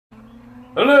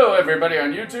Hello everybody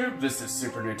on YouTube, this is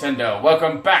Super Nintendo.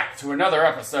 Welcome back to another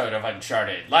episode of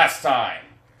Uncharted. Last time,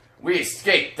 we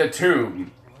escaped the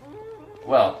tomb.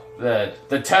 Well, the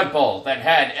temple that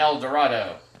had El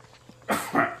Dorado.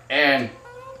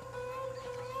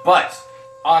 But,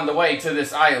 on the way to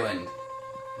this island,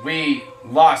 we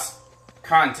lost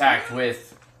contact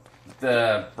with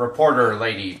the reporter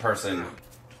lady person.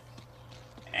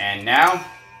 And now,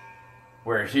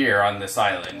 we're here on this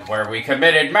island where we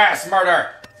committed mass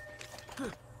murder!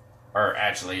 Or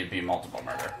actually, it'd be multiple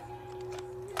murder.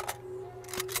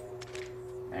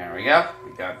 There we go.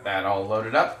 We got that all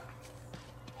loaded up.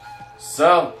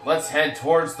 So, let's head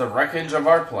towards the wreckage of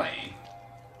our plane.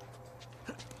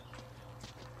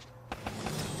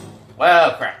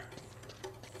 Well, crap.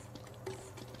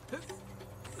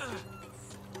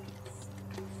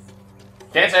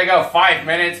 Can't I go 5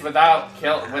 minutes without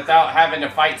having to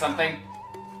fight something?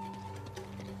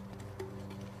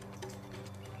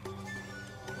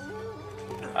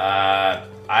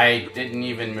 I didn't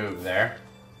even move there.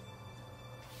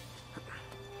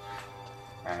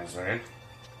 That's weird.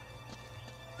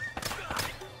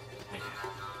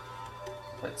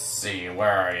 Let's see,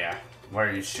 where are you? Where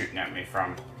are you shooting at me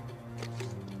from?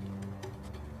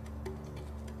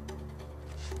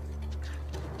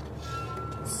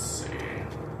 Let's see.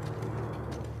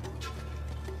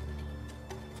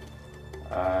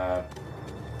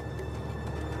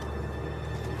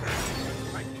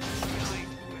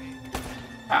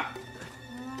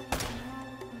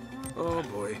 Oh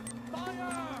boy.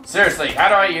 Seriously, how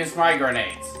do I use my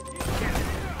grenades?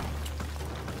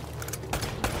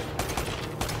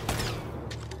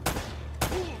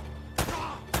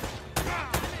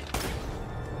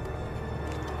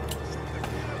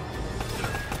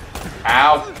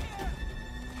 Ow.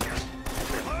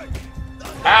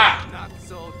 Ah! Not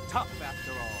so tough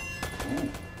after all. Ooh.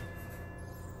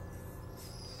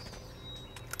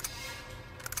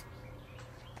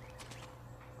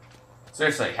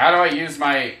 Seriously, how do I use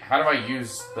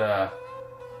the...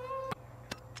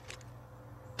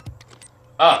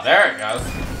 Oh, there it goes.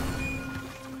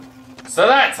 So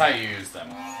that's how you use them.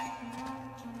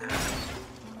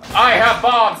 I have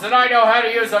bombs and I know how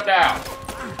to use them now.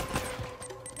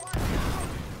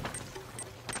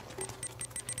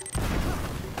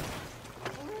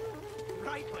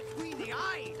 Right between the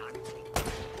eyes,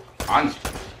 On.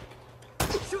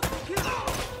 shoot the kid.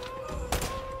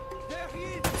 There he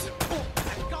is.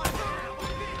 I've got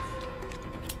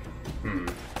him.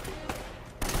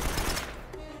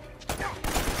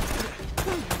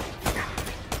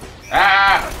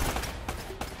 Ah!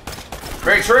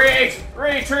 Retreat!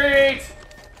 Retreat!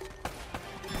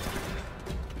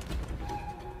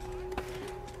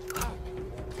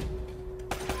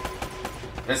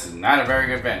 This is not a very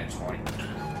good vantage point.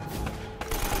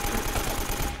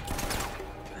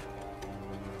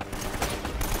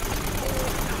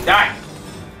 Die!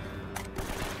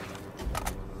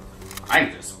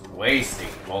 I'm just wasting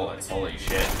bullets, holy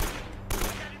shit.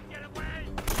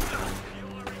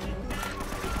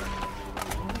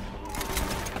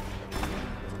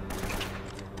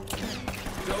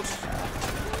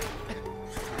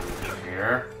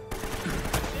 Here.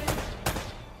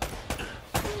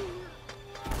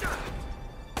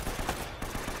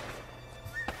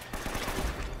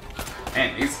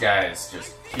 Man, these guys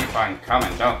just keep on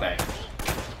coming, don't they?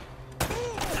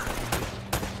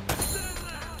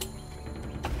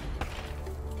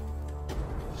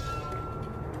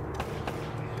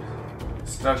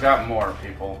 Still got more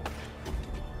people.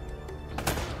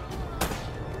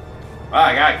 Wow,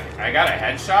 I got a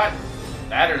headshot?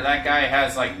 That or that guy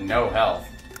has like no health.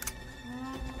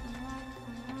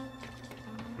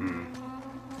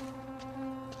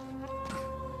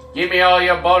 Give me all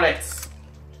your bullets.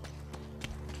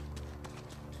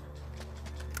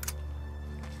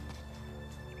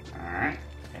 Alright.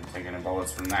 Can't take any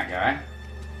bullets from that guy.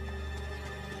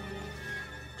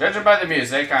 Judging by the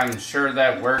music, I'm sure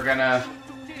that we're gonna...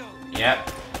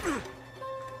 Yep.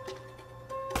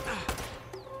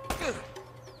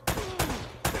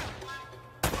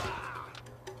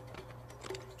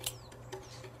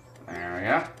 There we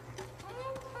go.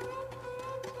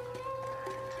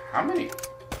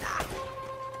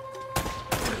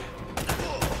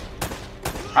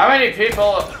 How many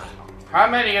people... How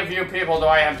many of you people do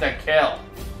I have to kill?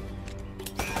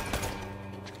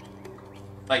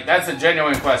 Like, that's a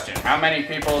genuine question. How many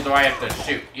people do I have to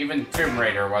shoot? Even Tomb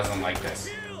Raider wasn't like this.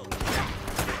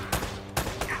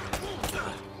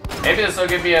 Maybe this will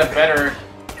give me a better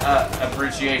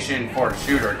appreciation for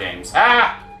shooter games.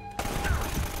 Ah!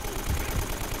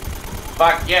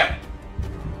 Fuck, yep.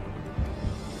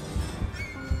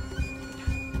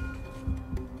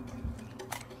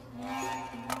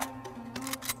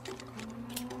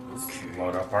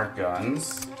 up our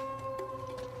guns.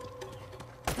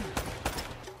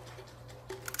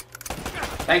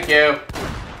 Thank you.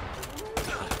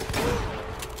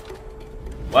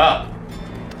 Well,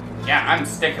 yeah, I'm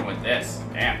sticking with this.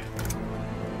 Damn.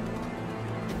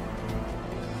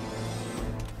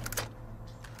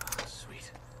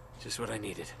 Sweet. Just what I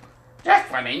needed.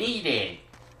 Just what I needed.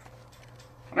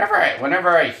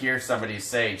 Whenever I hear somebody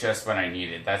say "just what I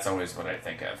needed," that's always what I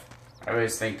think of. I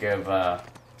always think of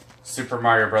Super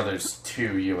Mario Brothers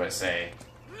 2 USA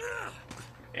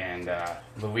and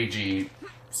Luigi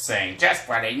saying "just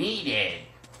what I needed."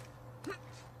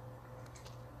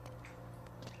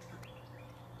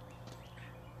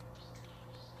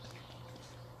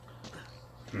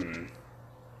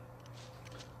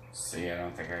 See, I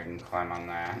don't think I can climb on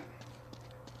that.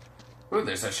 Ooh,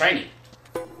 there's a shiny.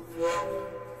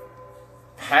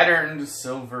 Patterned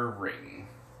silver ring.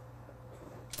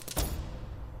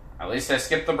 At least I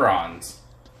skipped the bronze.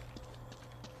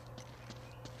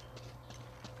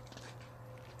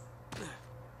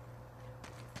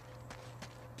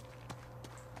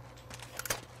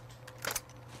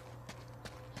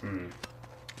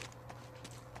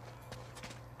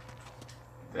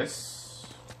 This...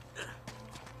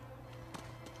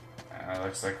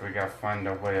 looks like we gotta find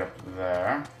a way up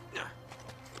there.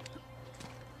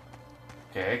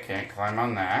 Okay, can't climb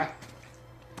on that.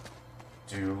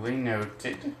 Duly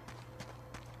noted.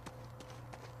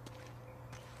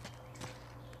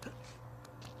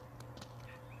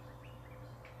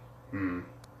 And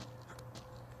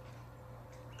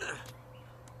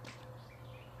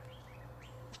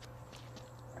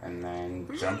then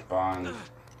jump on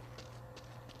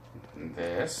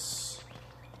this.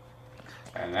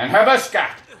 And then Habushka!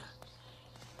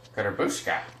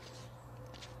 Karabushka.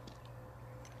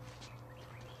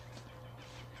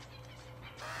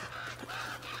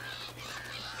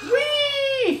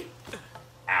 Whee!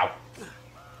 Ow.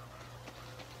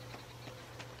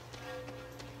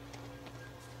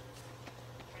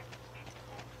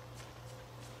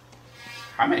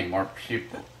 How many more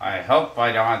people? I hope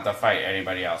I don't have to fight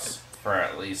anybody else for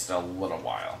at least a little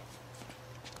while.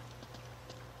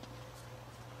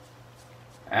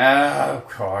 Of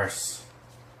course.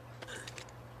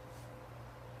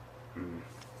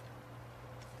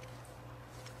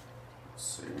 Let's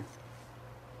see.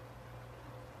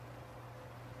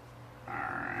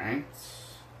 Alright.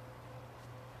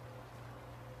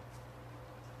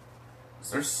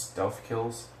 Is there stealth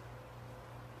kills?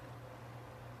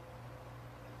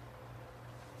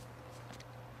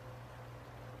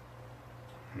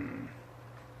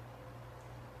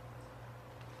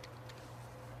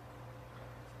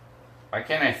 Why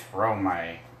can't I throw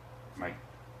my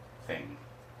thing?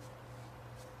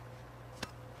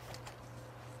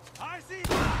 I see.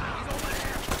 He's over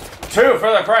there. 2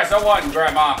 for the price of 1,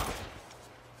 Grandma.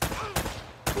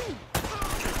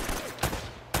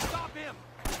 Stop him.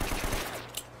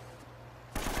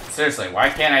 Seriously, why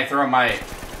can't I throw my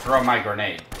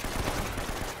grenade?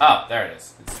 Oh, there it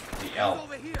is. It's the L.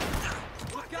 Over here.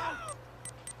 Look out.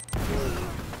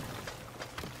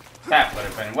 That would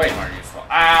have been way more useful.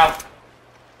 Ow!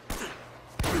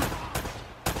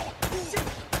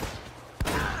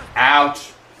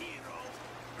 Ouch!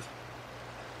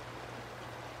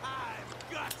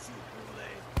 I've got you,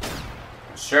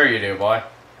 Kool-Aid. Sure you do, boy.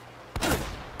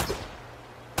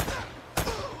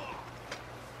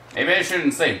 Maybe I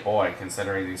shouldn't say boy,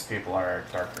 considering these people are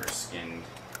darker skinned.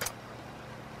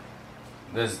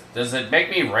 Does it make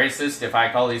me racist if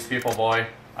I call these people boy?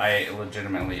 I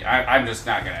legitimately... I'm just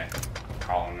not gonna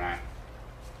call them that.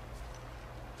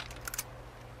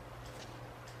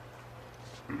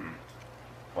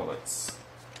 Bullets.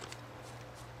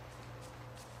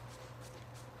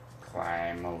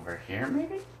 Climb over here,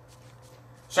 maybe?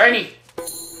 Shiny!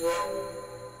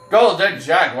 Golden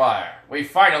Jaguar! We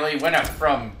finally went up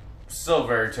from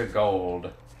silver to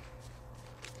gold.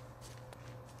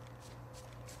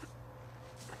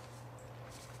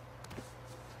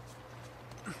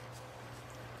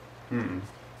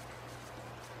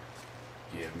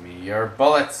 Give me your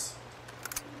bullets.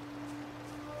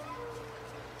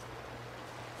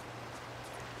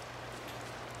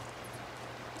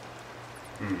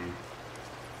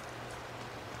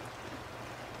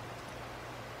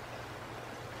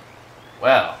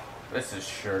 Well, this is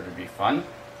sure to be fun.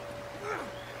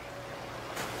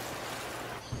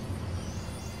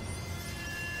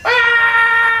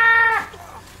 Ah!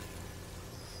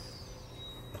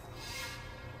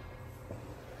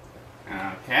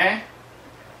 Okay.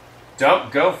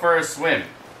 Don't go for a swim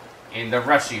in the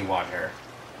rushy water.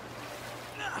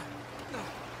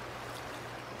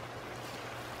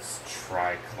 Let's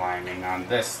try climbing on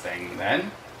this thing then.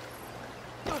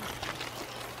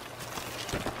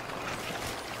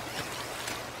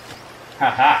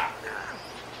 Haha.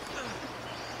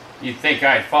 You'd think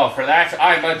I'd fall for that?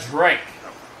 I'm a drink.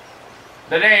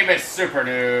 The name is Super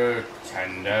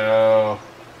Nintendo.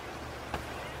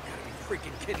 You gotta be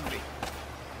freaking kidding me.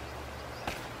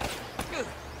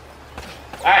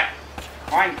 Alright,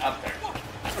 climb up there.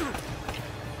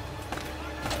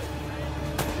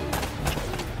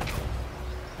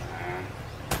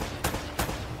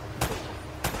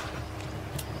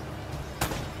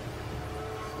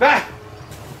 Ah!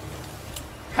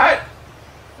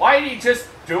 Why did he just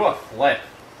do a flip?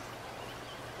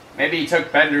 Maybe he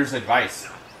took Bender's advice.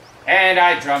 And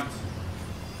I jumped.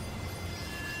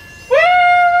 Woo!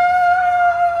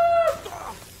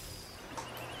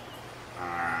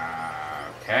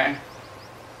 Okay.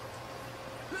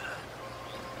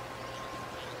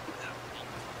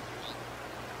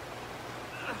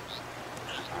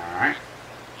 Alright.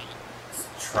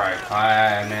 Let's try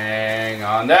climbing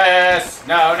on this.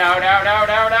 No, no, no, no,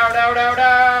 no, no, no, no,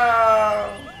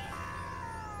 no!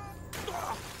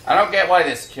 I don't get why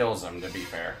this kills him, to be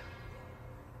fair.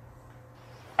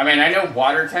 I mean, I know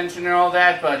water tension and all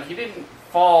that, but he didn't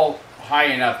fall high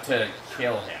enough to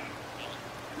kill him.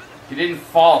 He didn't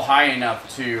fall high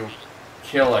enough to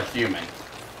kill a human.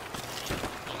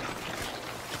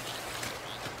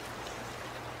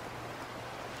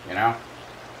 You know?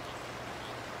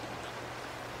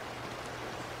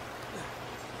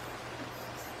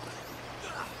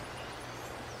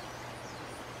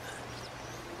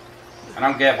 I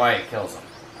don't get why it kills him.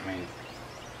 I mean,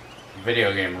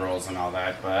 video game rules and all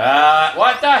that, but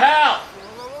what the hell?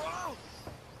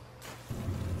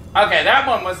 Okay, that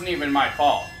one wasn't even my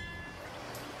fault.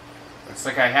 Looks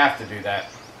like I have to do that.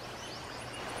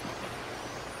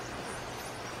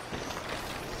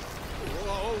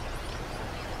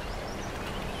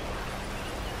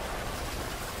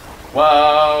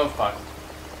 Whoa, fuck.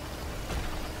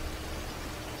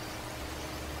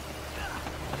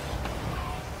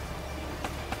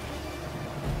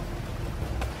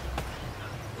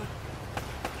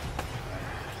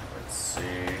 Let's see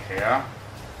here.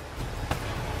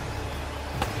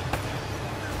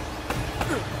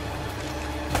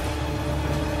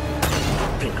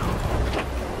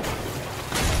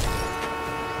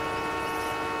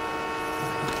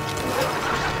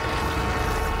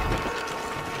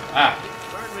 Ah.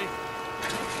 Burn me.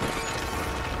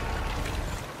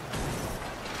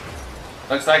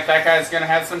 Looks like that guy's gonna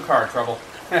have some car trouble.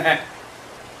 Alright.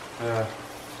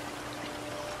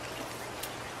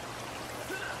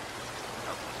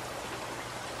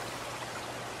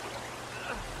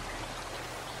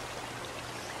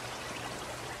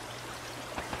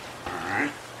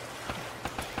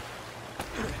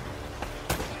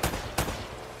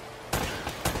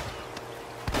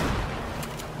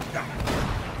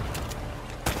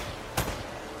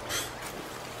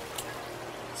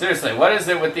 Seriously, what is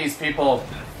it with these people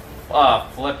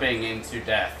flipping into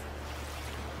death?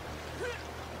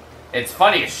 It's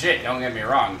funny as shit, don't get me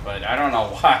wrong, but I don't know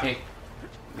why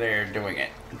they're doing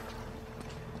it.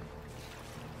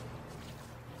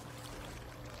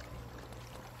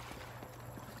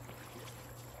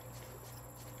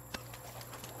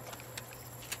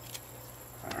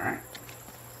 Alright.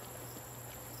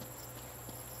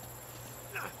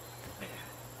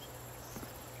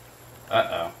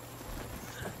 Uh-oh.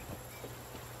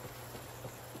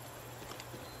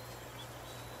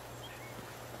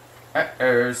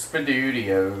 Uh-oh,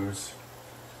 Spadoodios.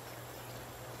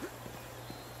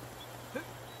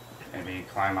 Maybe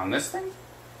climb on this thing?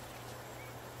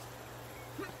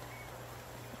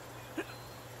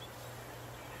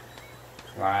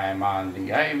 Climb on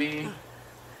the ivy.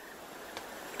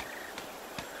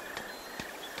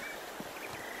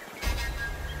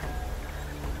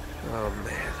 Oh,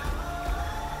 man.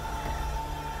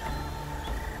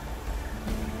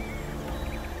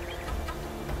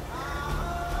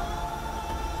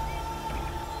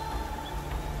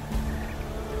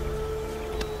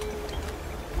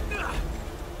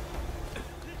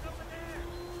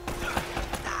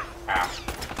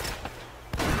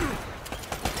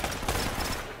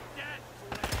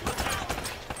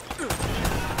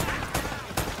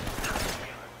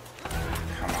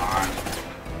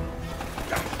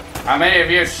 How many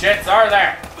of you shits are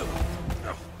there?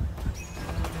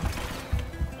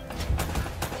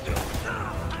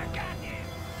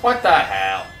 What the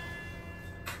hell?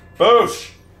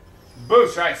 Boosh!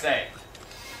 Boosh, I say.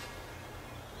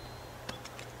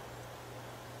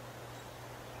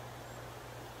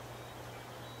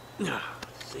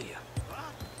 See ya.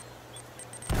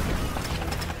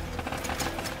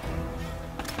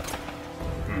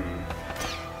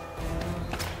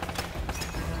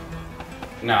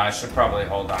 No, I should probably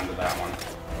hold on to that one.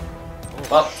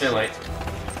 Well, too late.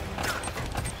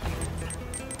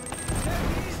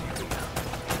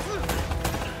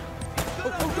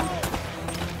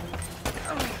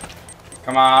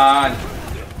 Come on.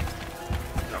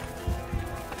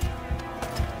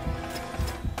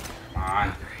 Come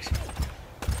on.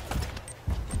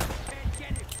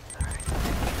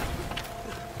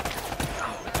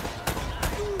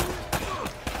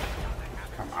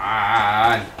 Come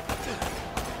on.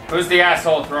 Who's the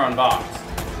asshole throwing bombs?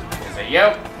 Is it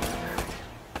you?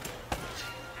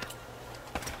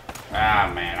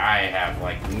 Ah, man, I have,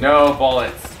 like, no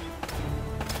bullets.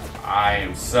 I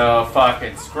am so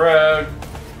fucking screwed.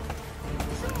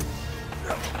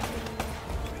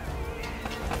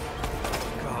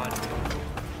 God.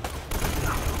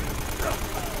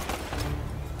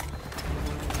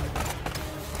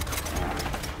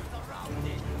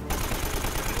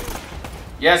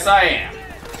 Yes, I am.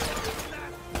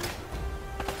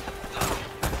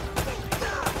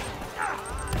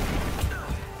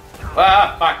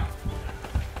 Ah, fuck.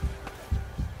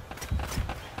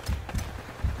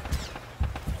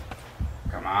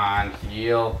 Come on,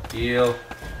 heal, heal,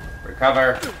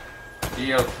 recover,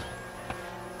 heal.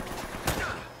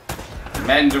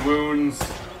 Mend wounds.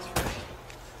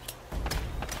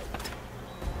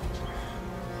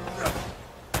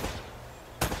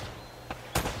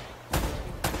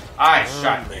 I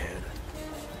shot you.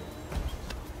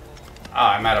 Oh,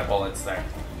 I'm out of bullets there.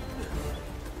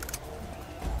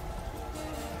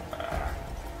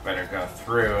 Better go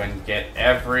through and get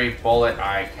every bullet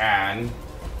I can.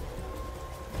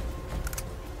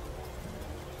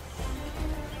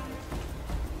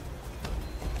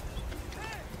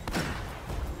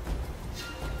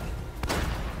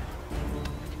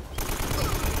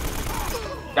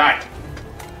 Die.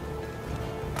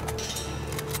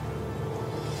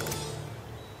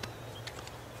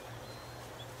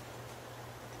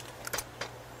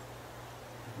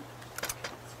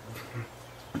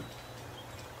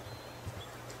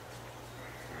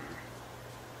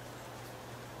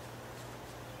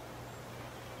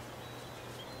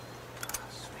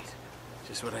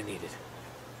 Just what I needed.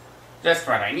 Just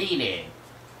what I needed.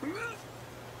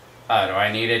 Oh, do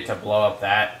I need it to blow up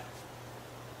that?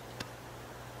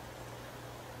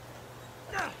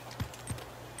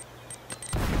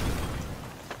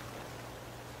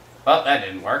 Well, that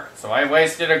didn't work, so I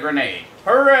wasted a grenade.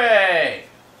 Hooray!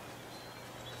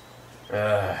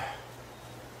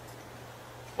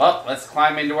 Well, let's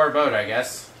climb into our boat, I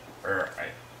guess.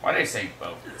 Why did I say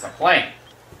boat? It's a plane.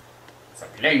 It's a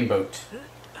plane boat.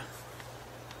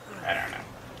 I don't know.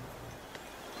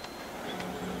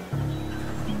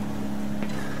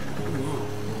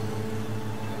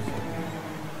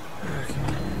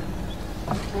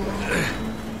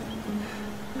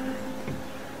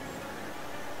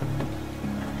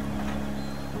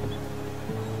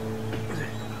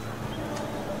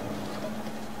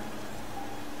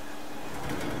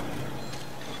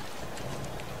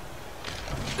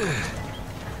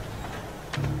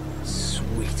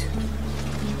 Sweet.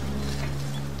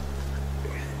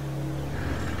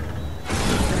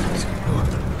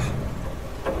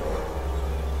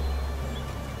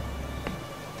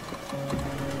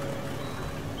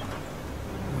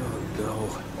 Oh no.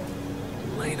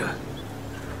 Elena.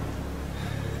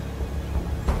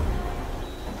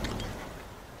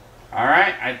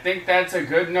 Alright, I think that's a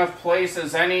good enough place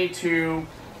as any to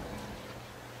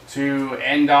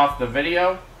end off the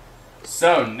video.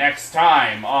 So, next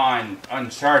time on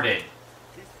Uncharted.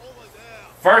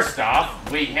 First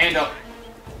off, we handle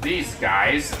these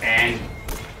guys, and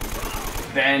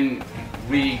then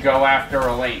we go after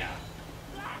Elena.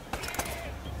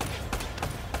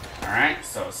 Alright,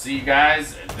 so see you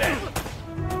guys then.